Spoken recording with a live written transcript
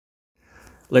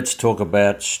Let's talk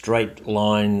about straight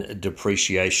line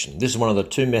depreciation. This is one of the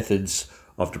two methods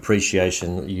of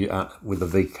depreciation with the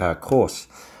VCAR course.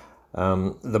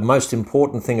 The most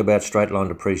important thing about straight line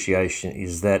depreciation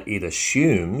is that it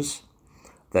assumes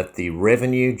that the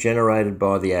revenue generated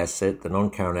by the asset, the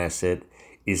non-current asset,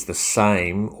 is the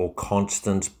same or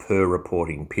constant per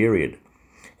reporting period.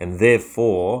 And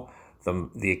therefore,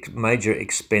 the major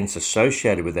expense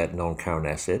associated with that non-current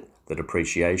asset, the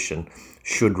depreciation,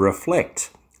 should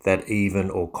reflect that even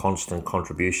or constant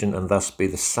contribution and thus be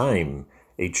the same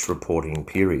each reporting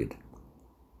period.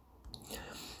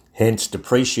 Hence,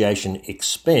 depreciation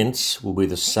expense will be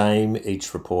the same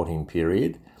each reporting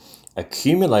period.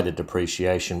 Accumulated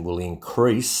depreciation will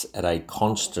increase at a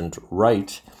constant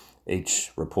rate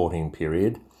each reporting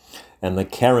period, and the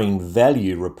carrying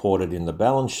value reported in the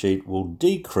balance sheet will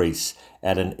decrease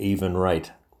at an even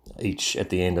rate at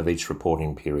the end of each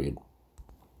reporting period.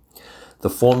 The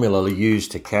formula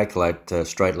used to calculate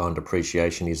straight line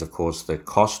depreciation is, of course, the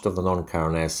cost of the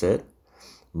non-current asset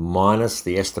minus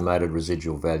the estimated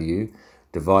residual value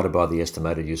divided by the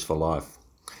estimated useful life.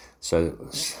 So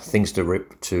things to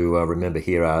remember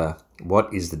here are,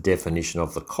 what is the definition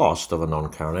of the cost of a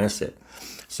non-current asset?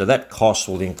 So that cost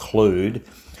will include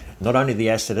not only the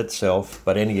asset itself,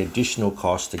 but any additional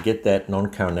cost to get that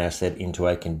non-current asset into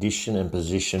a condition and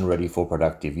position ready for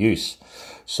productive use.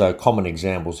 So common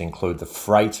examples include the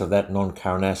freight of that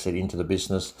non-current asset into the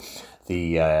business,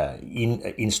 the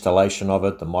installation of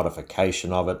it, the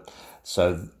modification of it.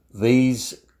 So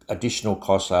these additional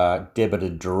costs are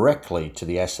debited directly to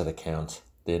the asset account.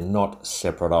 They're not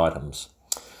separate items.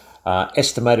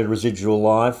 Estimated residual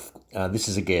life, this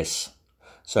is a guess.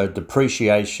 So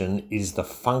depreciation is the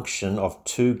function of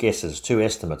two guesses, two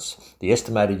estimates, the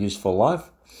estimated useful life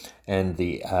and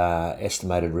the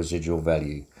estimated residual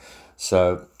value.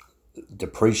 So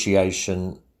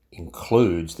depreciation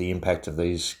includes the impact of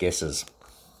these guesses.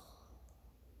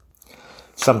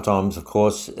 Sometimes, of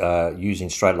course, using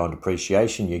straight line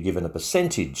depreciation, you're given a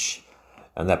percentage,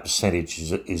 and that percentage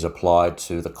is applied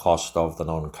to the cost of the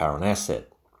non-current asset.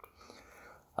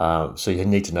 So you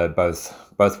need to know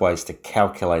both ways to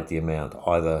calculate the amount,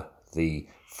 either the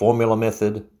formula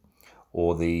method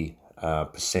or the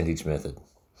percentage method.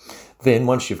 Then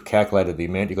once you've calculated the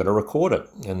amount, you've got to record it,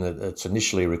 and it's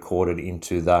initially recorded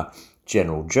into the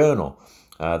general journal.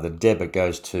 The debit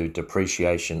goes to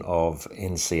depreciation of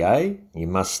NCA. You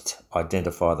must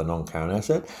identify the non-current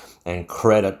asset, and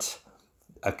credit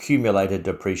accumulated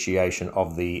depreciation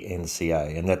of the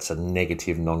NCA, and that's a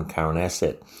negative non-current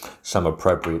asset. Some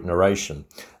appropriate narration.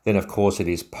 Then, of course, it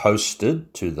is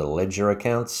posted to the ledger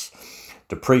accounts.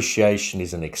 Depreciation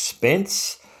is an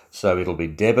expense, so it'll be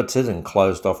debited and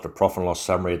closed off to profit and loss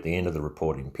summary at the end of the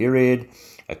reporting period.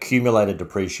 Accumulated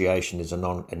depreciation is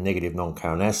a negative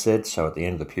non-current asset, so at the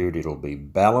end of the period it'll be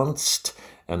balanced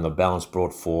and the balance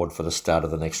brought forward for the start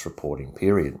of the next reporting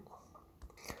period.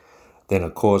 Then,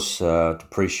 of course,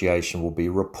 depreciation will be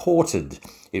reported.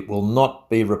 It will not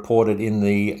be reported in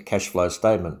the cash flow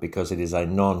statement because it is a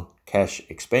non-cash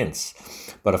expense.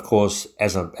 But, of course,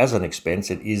 as an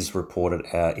expense, it is reported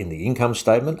in the income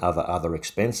statement, other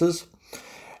expenses.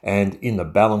 And in the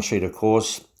balance sheet, of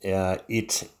course,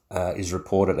 it is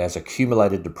reported as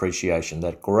accumulated depreciation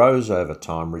that grows over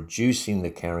time, reducing the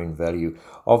carrying value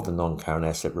of the non-current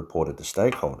asset reported to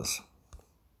stakeholders.